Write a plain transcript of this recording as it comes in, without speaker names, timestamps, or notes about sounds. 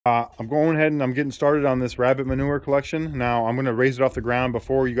I'm going ahead and I'm getting started on this rabbit manure collection. Now I'm going to raise it off the ground.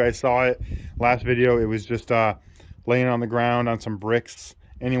 Before you guys saw it last video, it was just laying on the ground on some bricks.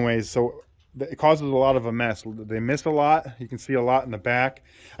 Anyways, so it causes a lot of a mess. They miss a lot. You can see a lot in the back.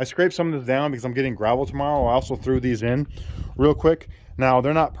 I scraped some of this down because I'm getting gravel tomorrow. I also threw these in real quick. Now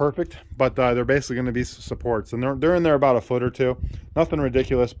they're not perfect, but they're basically going to be supports, and they're in there about a foot or two. Nothing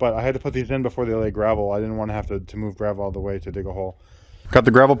ridiculous, but I had to put these in before they lay gravel. I didn't want to have to move gravel all the way to dig a hole. Got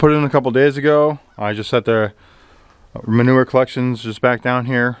the gravel put in a couple days ago. I just set the manure collections just back down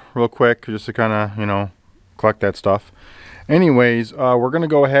here real quick just to kind of, you know, collect that stuff. Anyways, we're going to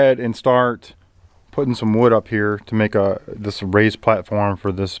go ahead and start putting some wood up here to make this raised platform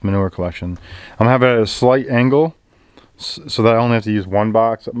for this manure collection. I'm having it at a slight angle so that I only have to use one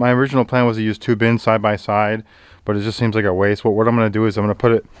box. My original plan was to use 2 bins side by side, but it just seems like a waste. What I'm going to do is I'm going to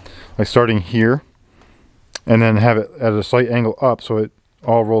put it like starting here and then have it at a slight angle up so it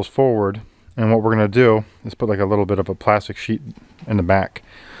all rolls forward. And what we're going to do is put like a little bit of a plastic sheet in the back,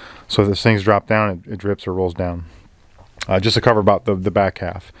 so if things drop down, it drips or rolls down, just to cover about the back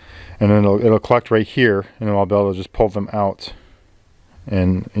half. And then it'll collect right here, and then I'll be able to just pull them out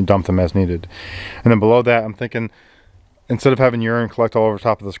and dump them as needed. And then below that, I'm thinking, instead of having urine collect all over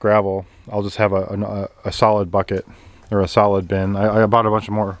top of this gravel, I'll just have a solid bucket or a solid bin. I bought a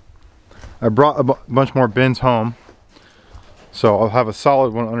bunch more. I brought a bunch more bins home, so I'll have a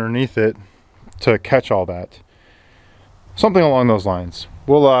solid one underneath it to catch all that. Something along those lines.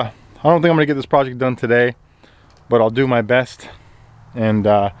 Well, I don't think I'm gonna get this project done today, but I'll do my best, and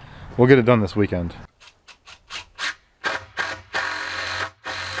we'll get it done this weekend.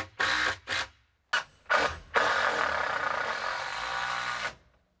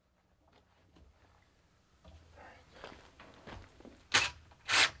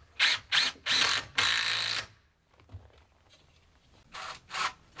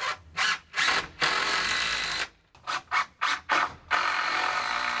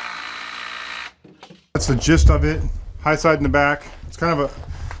 That's the gist of it. High side and the back. It's kind of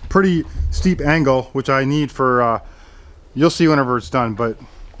a pretty steep angle, which I need for, you'll see whenever it's done, but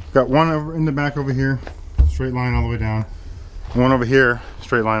got one over in the back over here, straight line all the way down. And one over here,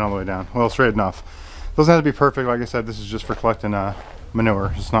 straight line all the way down. Well, straight enough. Doesn't have to be perfect. Like I said, this is just for collecting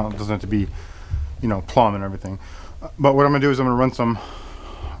manure. It doesn't have to be, you know, plumb and everything. But what I'm gonna do is I'm gonna run some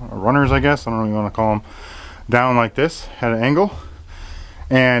runners, I guess, I don't know what you want to call them, down like this at an angle.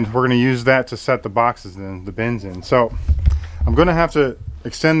 And we're going to use that to set the boxes in, the bins in. So I'm going to have to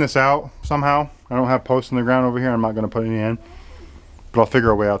extend this out somehow. I don't have posts in the ground over here. I'm not going to put any in, but I'll figure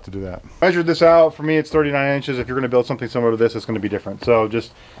a way out to do that. Measured this out. For me, it's 39 inches. If you're going to build something similar to this, it's going to be different. So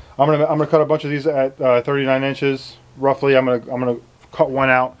just I'm going to cut a bunch of these at 39 inches roughly. I'm going to cut one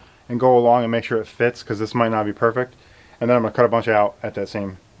out and go along and make sure it fits, because this might not be perfect. And then I'm going to cut a bunch out at that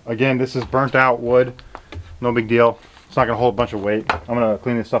same. Again, this is burnt out wood. No big deal. It's not going to hold a bunch of weight. I'm going to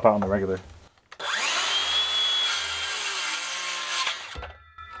clean this stuff out on the regular.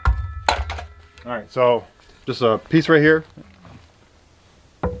 Alright, so just a piece right here.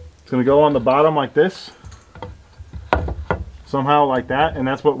 It's going to go on the bottom like this. Somehow like that. And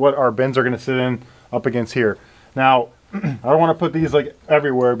that's what our bins are going to sit in up against here. Now, I don't want to put these like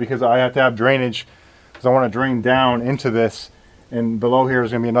everywhere because I have to have drainage. Because I want to drain down into this. And below here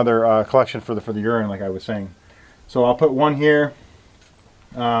is going to be another collection for the urine, like I was saying. So I'll put one here.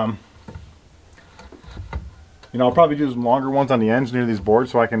 You know, I'll probably do some longer ones on the ends near these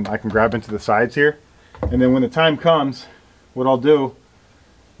boards so I can grab into the sides here. And then when the time comes, what I'll do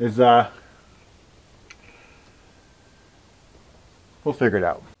is we'll figure it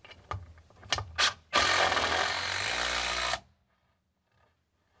out.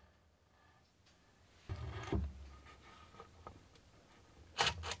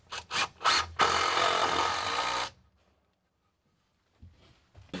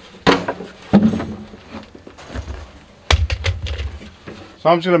 So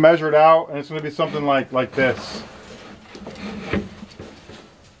I'm just going to measure it out, and it's going to be something like this.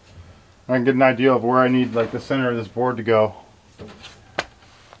 I can get an idea of where I need like the center of this board to go.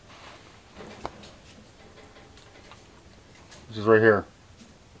 This is right here.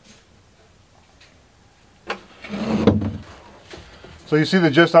 So you see the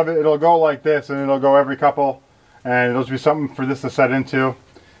gist of it. It'll go like this, and it'll go every couple, and it'll just be something for this to set into.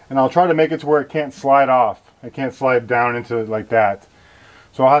 And I'll try to make it to where it can't slide off. It can't slide down into it like that.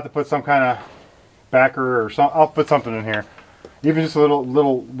 So I'll have to put some kind of backer or something. I'll put something in here. Even just a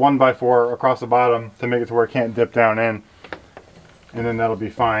little 1x4 across the bottom to make it to where it can't dip down in. And then that'll be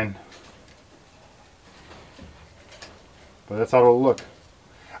fine. But that's how it'll look.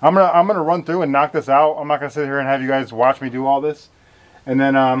 I'm gonna run through and knock this out. I'm not gonna sit here and have you guys watch me do all this. and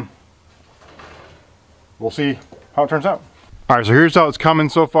then we'll see how it turns out. All right, so here's how it's coming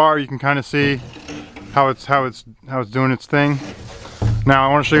so far. You can kind of see how it's doing its thing. Now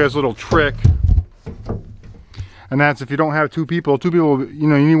I want to show you guys a little trick, and that's if you don't have two people, you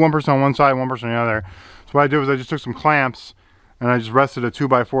know, you need one person on one side, one person on the other. So what I did was I just took some clamps and I just rested a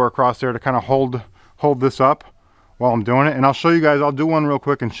 2x4 across there to kind of hold this up while I'm doing it. And I'll show you guys, I'll do one real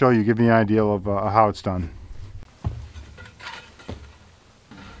quick and show you, give you an idea of how it's done.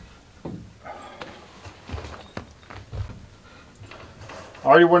 I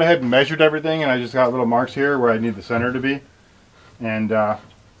already went ahead and measured everything, and I just got little marks here where I need the center to be. And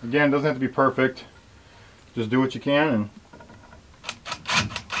again, it doesn't have to be perfect. Just do what you can. And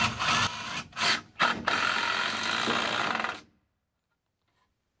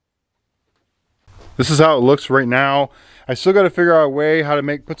this is how it looks right now. I still got to figure out a way how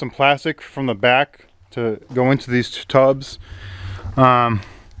to put some plastic from the back to go into these tubs.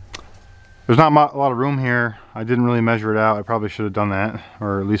 There's not a lot of room here. I didn't really measure it out. I probably should have done that,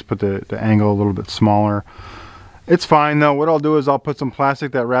 or at least put the angle a little bit smaller. It's fine though. What I'll do is I'll put some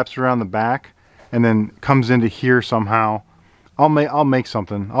plastic that wraps around the back and then comes into here somehow. I'll make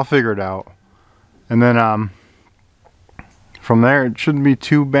something. I'll figure it out. And then from there, it shouldn't be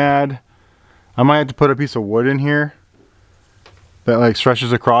too bad. I might have to put a piece of wood in here that like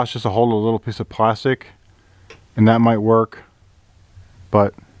stretches across just to hold a little piece of plastic, and that might work,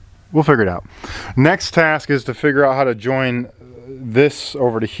 but we'll figure it out. Next task is to figure out how to join this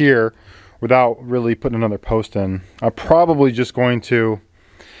over to here without really putting another post in. I'm probably just going to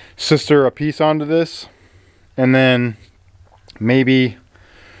sister a piece onto this and then maybe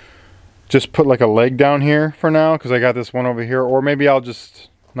just put like a leg down here for now because I got this one over here, or maybe I'll just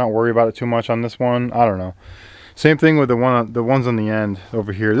not worry about it too much on this one. I don't know. Same thing with the ones on the end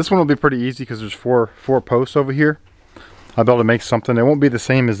over here. This one will be pretty easy because there's four posts over here. I'll be able to make something. It won't be the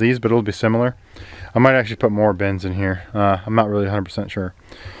same as these, but it'll be similar. I might actually put more bins in here. I'm not really 100% sure.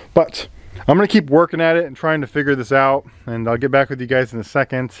 But I'm going to keep working at it and trying to figure this out. And I'll get back with you guys in a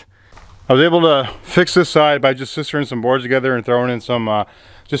second. I was able to fix this side by just sistering some boards together and throwing in some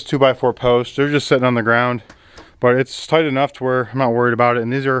just 2x4 posts. They're just sitting on the ground. But it's tight enough to where I'm not worried about it.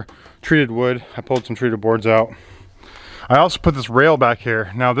 And these are treated wood. I pulled some treated boards out. I also put this rail back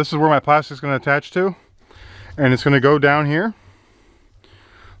here. Now this is where my plastic's going to attach to. And it's going to go down here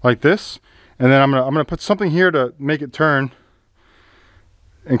like this, and then I'm gonna put something here to make it turn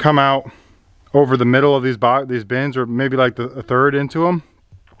and come out over the middle of these bins, or maybe like a third into them,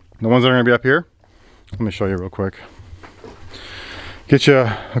 the ones that are going to be up here. Let me show you real quick, get you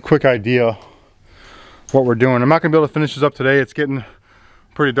a quick idea what we're doing. I'm not going to be able to finish this up today. It's getting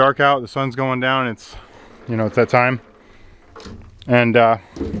pretty dark out, the sun's going down, it's, you know, it's that time. And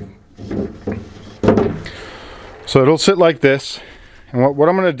so it'll sit like this, and what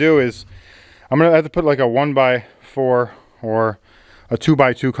I'm going to do is I'm going to have to put like a 1x4 or a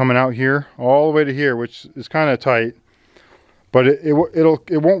 2x2 coming out here all the way to here, which is kind of tight, but it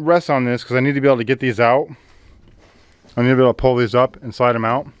won't rest on this because I need to be able to get these out. I need to be able to pull these up and slide them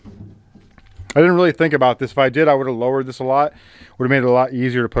out. I didn't really think about this. If I did, I would have lowered this a lot. Would have made it a lot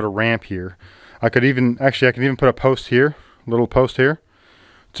easier to put a ramp here. I could even put a post here, a little post here,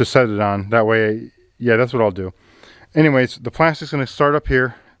 to set it on. That way, yeah, that's what I'll do. Anyways, the plastic's going to start up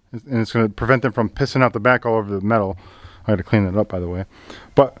here, and it's going to prevent them from pissing out the back all over the metal. I had to clean that up, by the way.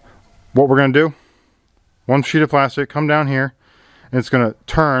 But what we're going to do, one sheet of plastic, come down here, and it's going to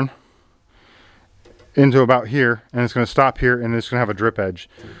turn into about here, and it's going to stop here, and it's going to have a drip edge.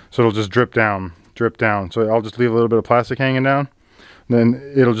 So it'll just drip down, drip down. So I'll just leave a little bit of plastic hanging down.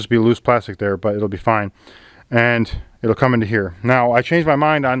 Then it'll just be loose plastic there, but it'll be fine. And it'll come into here. Now, I changed my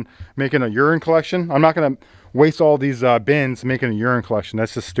mind on making a urine collection. I'm not going to waste all these bins making a urine collection.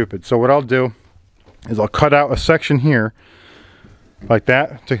 That's just stupid. So what I'll do is I'll cut out a section here like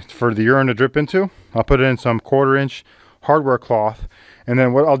that for the urine to drip into. I'll put it in some 1/4 inch hardware cloth, and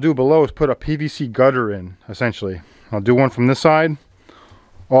then what I'll do below is put a PVC gutter in, essentially. I'll do one from this side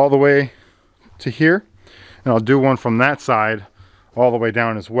all the way to here, and I'll do one from that side all the way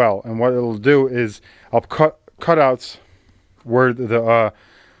down as well. And what it'll do is I'll cut cutouts where the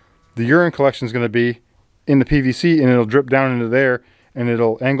urine collection is going to be in the PVC, and it'll drip down into there, and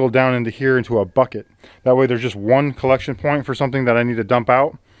it'll angle down into here into a bucket. That way there's just one collection point for something that I need to dump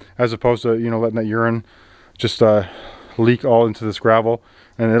out, as opposed to, you know, letting that urine just leak all into this gravel,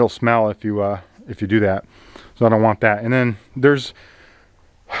 and it'll smell if you do that. So I don't want that. And then there's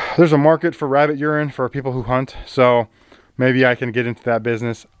a market for rabbit urine for people who hunt, so maybe I can get into that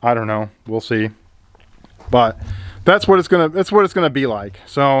business. I don't know, we'll see. But that's what it's gonna be like.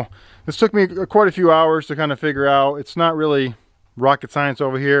 So this took me quite a few hours to kind of figure out. It's not really rocket science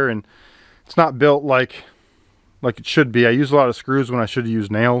over here, and it's not built like it should be. I use a lot of screws when I should use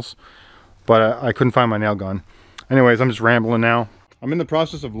nails, but I couldn't find my nail gun. Anyways, I'm just rambling now. I'm in the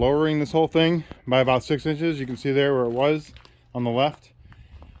process of lowering this whole thing by about 6 inches. You can see there where it was on the left.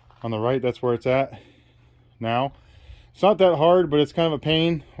 On the right, that's where it's at now. It's not that hard, but it's kind of a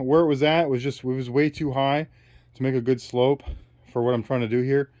pain. Where it was at was it was way too high to make a good slope for what I'm trying to do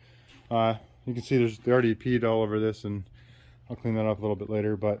here. You can see they already peed all over this, and I'll clean that up a little bit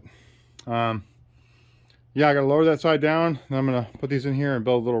later. But yeah, I gotta lower that side down, and I'm gonna put these in here and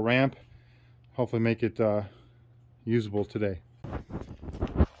build a little ramp. Hopefully make it usable today.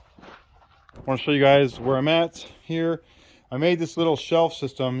 I want to show you guys where I'm at here. I made this little shelf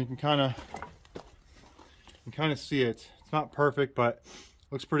system. You can kind of see it. It's not perfect, but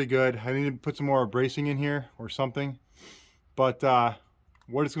looks pretty good. I need to put some more bracing in here or something. But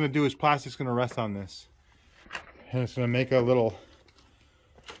what it's going to do is plastic's going to rest on this, and it's going to make a little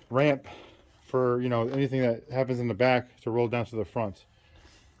ramp for, you know, anything that happens in the back to roll down to the front.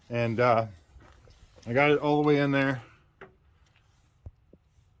 And I got it all the way in there,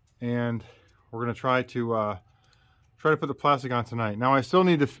 and we're going to try to put the plastic on tonight. Now I still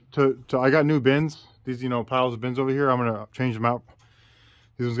need to I got new bins. These, you know, piles of bins over here. I'm going to change them out.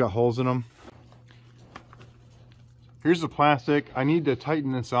 These ones got holes in them. Here's the plastic. I need to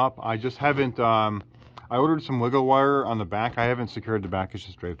tighten this up. I just haven't, I ordered some wiggle wire on the back. I haven't secured the back, it's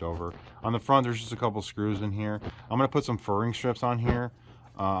just draped over. On the front, there's just a couple screws in here. I'm gonna put some furring strips on here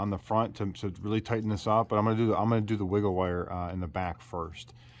on the front to really tighten this up, but I'm gonna do the wiggle wire in the back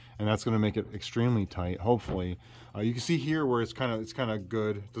first. And that's gonna make it extremely tight, hopefully. You can see here where it's kind of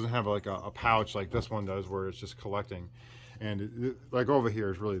good. It doesn't have like a pouch like this one does, where it's just collecting. And like over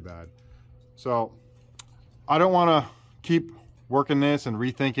here is really bad. So I don't want to keep working this and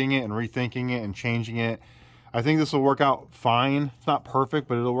rethinking it and changing it. I think this will work out fine. It's not perfect,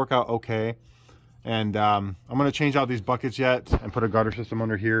 but it'll work out okay. And I'm going to change out these buckets yet and put a gutter system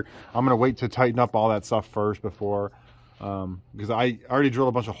under here. I'm going to wait to tighten up all that stuff first before, because I already drilled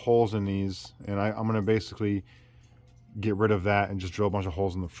a bunch of holes in these, and I'm going to basically get rid of that and just drill a bunch of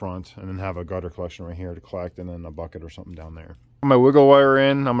holes in the front, and then have a gutter collection right here to collect, and then a bucket or something down there. My wiggle wire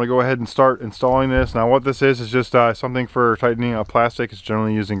in. I'm going to go ahead and start installing this. Now what this is just something for tightening up plastic. It's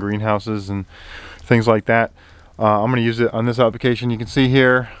generally used in greenhouses and things like that. I'm going to use it on this application. You can see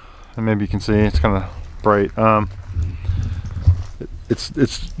here, and maybe you can see it's kind of bright.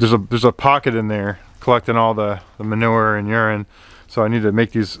 There's a pocket in there collecting all the manure and urine, so I need to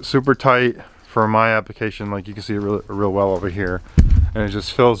make these super tight for my application. Like you can see it real well over here, and it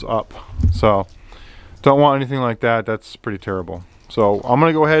just fills up. So don't want anything like that. That's pretty terrible. So I'm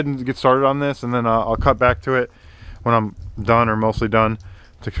gonna go ahead and get started on this, and then I'll cut back to it when I'm done, or mostly done,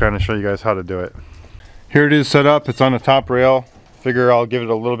 to kind of show you guys how to do it. Here it is set up. It's on the top rail. Figure I'll give it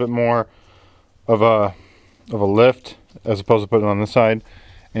a little bit more of a lift as opposed to putting it on this side,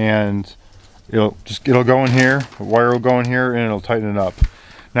 and it'll go in here. The wire will go in here, and it'll tighten it up.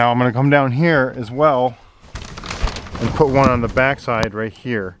 Now I'm gonna come down here as well and put one on the back side right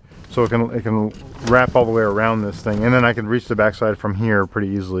here, so it can wrap all the way around this thing, and then I can reach the backside from here pretty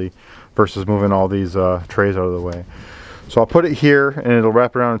easily versus moving all these trays out of the way. So I'll put it here, and it'll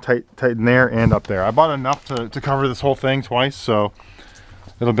wrap around and tighten there and up there. I bought enough to cover this whole thing twice, so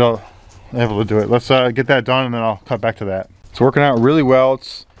it'll be able to do it. Let's get that done, and then I'll cut back to that. It's working out really well.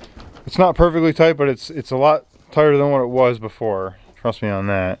 It's not perfectly tight, but it's a lot tighter than what it was before. Trust me on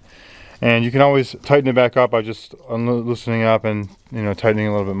that. And you can always tighten it back up by just loosening up and, you know, tightening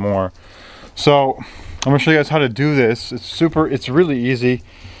a little bit more. So I'm gonna show you guys how to do this. It's really easy.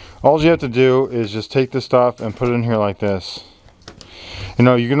 All you have to do is just take this stuff and put it in here like this. You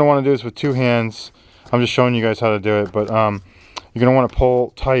know, you're gonna want to do this with two hands. I'm just showing you guys how to do it, but you're gonna want to pull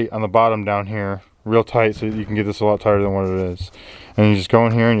tight on the bottom down here, real tight, so you can get this a lot tighter than what it is. And you just go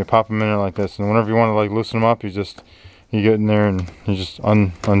in here and you pop them in there like this. And whenever you want to like loosen them up, you get in there and you just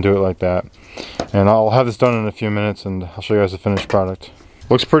undo it like that. And I'll have this done in a few minutes, and I'll show you guys the finished product.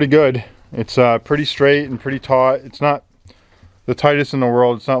 Looks pretty good. It's pretty straight and pretty taut. It's not the tightest in the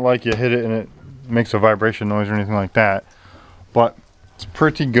world. It's not like you hit it and it makes a vibration noise or anything like that, but it's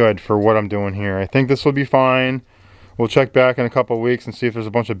pretty good for what I'm doing here. I think this will be fine. We'll check back in a couple of weeks and see if there's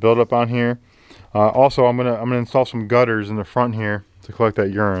a bunch of buildup on here. Also, I'm gonna install some gutters in the front here to collect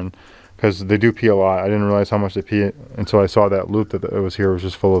that urine, because they do pee a lot. I didn't realize how much they pee until I saw that loop that it was here. It was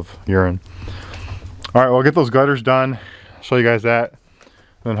just full of urine. All right, well, I'll get those gutters done. I'll show you guys that.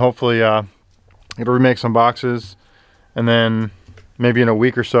 And then hopefully it'll remake some boxes. And then maybe in a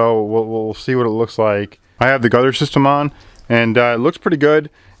week or so, we'll see what it looks like. I have the gutter system on, And it looks pretty good,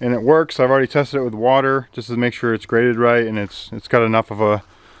 and it works. I've already tested it with water just to make sure it's graded right, and it's got enough of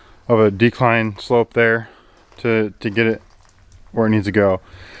a decline slope there to get it where it needs to go.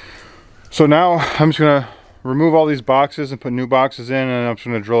 So now I'm just gonna remove all these boxes and put new boxes in, and I'm just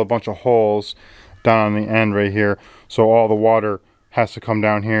gonna drill a bunch of holes down on the end right here, so all the water has to come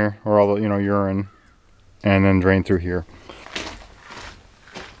down here, or all the urine, and then drain through here.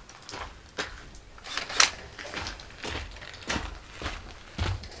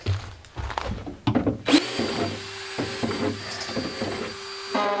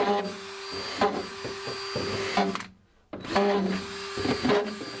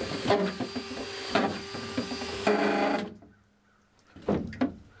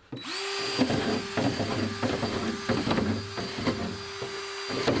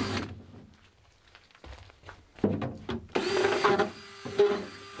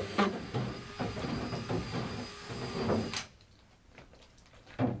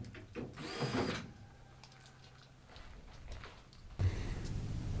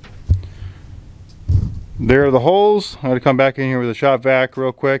 There are the holes. I had to come back in here with a shop vac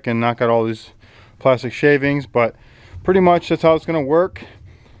real quick and knock out all these plastic shavings, but pretty much that's how it's going to work.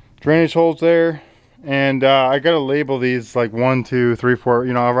 Drainage holes there, and I got to label these like 1, 2, 3, 4,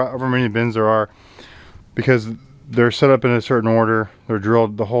 however many bins there are, because they're set up in a certain order. They're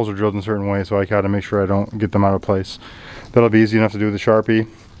drilled, the holes are drilled in a certain way, so I got to make sure I don't get them out of place. That'll be easy enough to do with a Sharpie,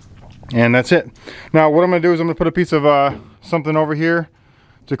 and that's it. Now what I'm going to do is I'm going to put a piece of something over here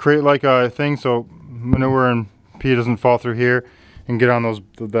to create like a thing so manure and pee doesn't fall through here and get on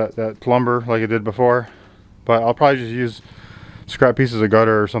that lumber like it did before. But I'll probably just use scrap pieces of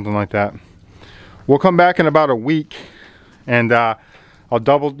gutter or something like that. We'll come back in about a week, and I'll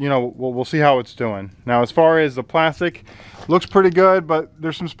double, we'll see how it's doing. Now as far as the plastic, looks pretty good, but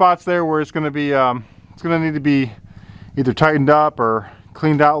there's some spots there where it's going to be it's going to need to be either tightened up or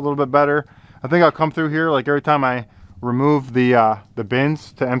cleaned out a little bit better. I think I'll come through here, like every time I remove the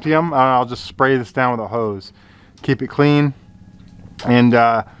bins to empty them, I'll just spray this down with a hose, keep it clean. And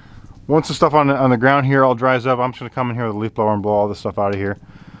once the stuff on the ground here all dries up, I'm just going to come in here with a leaf blower and blow all this stuff out of here.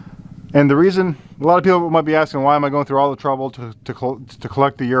 And the reason, a lot of people might be asking, why am I going through all the trouble to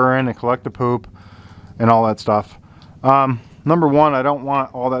collect the urine and collect the poop and all that stuff? Number one, I don't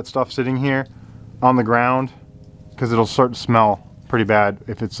want all that stuff sitting here on the ground, because it'll start to smell pretty bad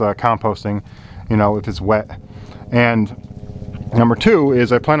if it's composting, if it's wet. And number two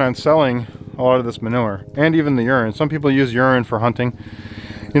is I plan on selling a lot of this manure and even the urine. Some people use urine for hunting.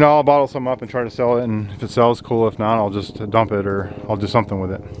 I'll bottle some up and try to sell it, and if it sells, cool. If not, I'll just dump it, or I'll do something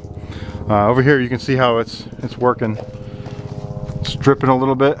with it. Over here you can see how it's working. It's dripping a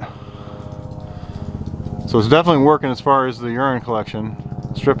little bit. So it's definitely working as far as the urine collection.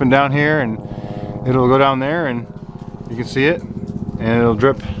 It's dripping down here, and it'll go down there, and you can see it, and it'll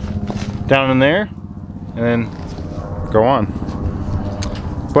drip down in there and then go on.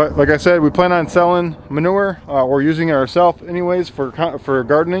 But like I said, we plan on selling manure or using it ourselves anyways for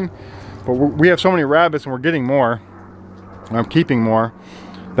gardening. But we have so many rabbits, and we're getting more, I'm keeping more,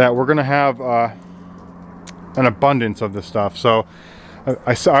 that we're gonna have an abundance of this stuff. So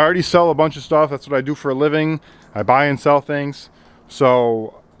I already sell a bunch of stuff. That's what I do for a living. I buy and sell things.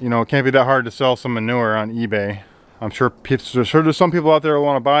 So it can't be that hard to sell some manure on eBay. I'm sure there's some people out there who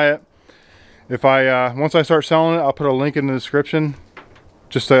want to buy it. If once I start selling it, I'll put a link in the description,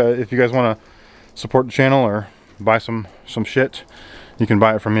 just if you guys want to support the channel or buy some shit, you can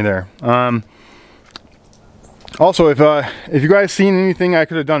buy it from me there. Also, if you guys seen anything I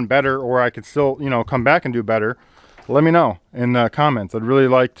could have done better, or I could still come back and do better, let me know in the comments. I'd really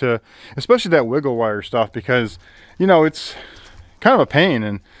like to, especially that wiggle wire stuff, because it's kind of a pain,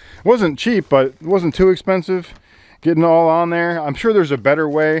 and it wasn't cheap, but it wasn't too expensive getting all on there. I'm sure there's a better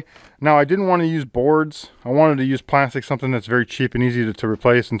way. Now, I didn't want to use boards. I wanted to use plastic, something that's very cheap and easy to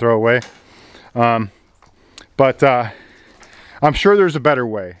replace and throw away. But I'm sure there's a better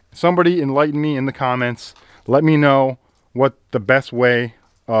way. Somebody enlighten me in the comments. Let me know what the best way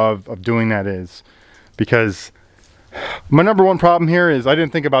of doing that is. Because my number one problem here is I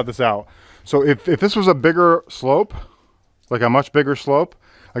didn't think about this out. So if this was a bigger slope, like a much bigger slope,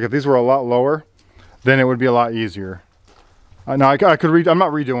 like if these were a lot lower, then it would be a lot easier. Now I could I'm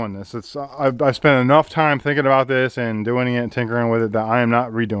not redoing this. I've spent enough time thinking about this and doing it and tinkering with it that I am not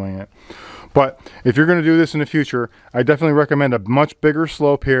redoing it. But if you're going to do this in the future, I definitely recommend a much bigger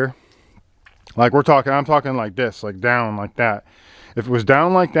slope here. Like I'm talking like this, like down like that. If it was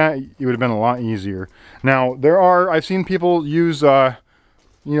down like that, it would have been a lot easier. Now I've seen people use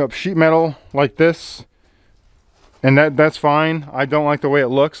sheet metal like this, and that's fine. I don't like the way it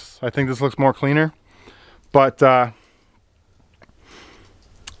looks. I think this looks more cleaner. But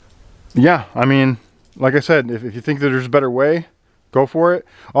yeah, I mean, like I said, if you think that there's a better way, go for it.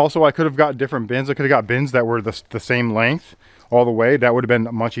 Also, I could have got different bins. I could have got bins that were the same length all the way. That would have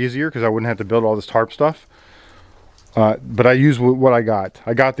been much easier because I wouldn't have to build all this tarp stuff. But I used what I got.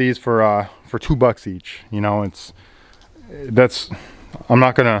 I got these for $2 each. You know, I'm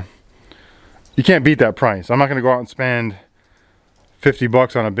not gonna. You can't beat that price. I'm not gonna go out and spend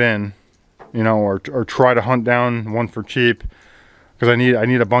 $50 on a bin, you know, or try to hunt down one for cheap because I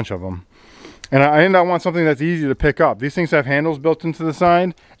need a bunch of them. And I want something that's easy to pick up. These things have handles built into the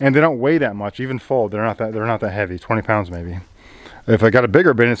side, and they don't weigh that much. Even full, they're not that heavy. 20 pounds maybe. If I got a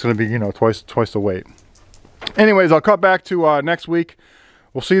bigger bin, it's going to be, you know, twice the weight. Anyways, I'll cut back to next week.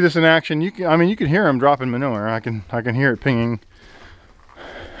 We'll see this in action. You can hear him dropping manure. I can hear it pinging.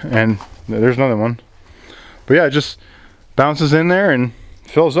 And there's another one. But yeah, it just bounces in there and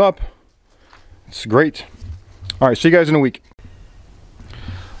fills up. It's great. All right, see you guys in a week.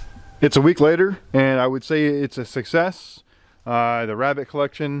 It's a week later, and I would say it's a success. The rabbit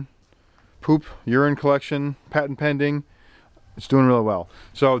collection, poop, urine collection, patent pending. It's doing really well.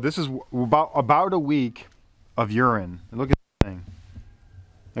 So this is about a week of urine. Look at this thing.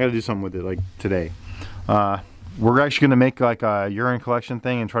 I gotta do something with it, like today. We're actually gonna make like a urine collection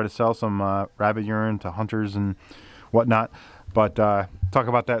thing and try to sell some rabbit urine to hunters and whatnot. But talk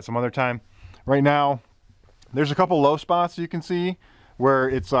about that some other time. Right now, there's a couple low spots you can see where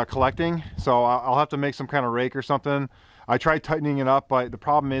it's collecting, so I'll have to make some kind of rake or something. I tried tightening it up, but the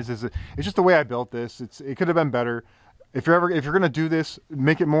problem is it's just the way I built this. It could have been better. If you're gonna do this,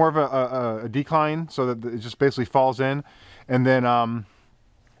 make it more of a decline so that it just basically falls in, and then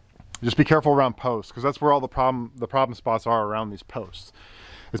just be careful around posts, because that's where all the problem spots are, around these posts.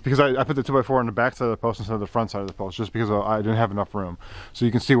 It's because I put the 2x4 on the back side of the post instead of the front side of the post, just because I didn't have enough room. So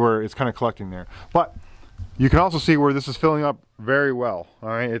you can see where it's kind of collecting there. But you can also see where this is filling up very well. All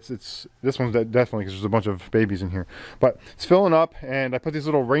right, this one's definitely, because there's a bunch of babies in here, but it's filling up. And I put these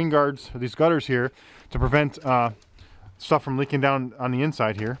little rain guards, these gutters here, to prevent stuff from leaking down on the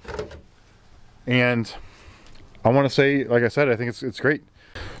inside here. And I want to say, like I said, I think it's great.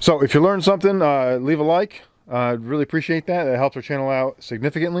 So if you learned something, leave a like. I'd really appreciate that. That helps our channel out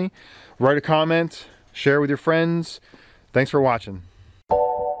significantly. Write a comment, share with your friends. Thanks for watching.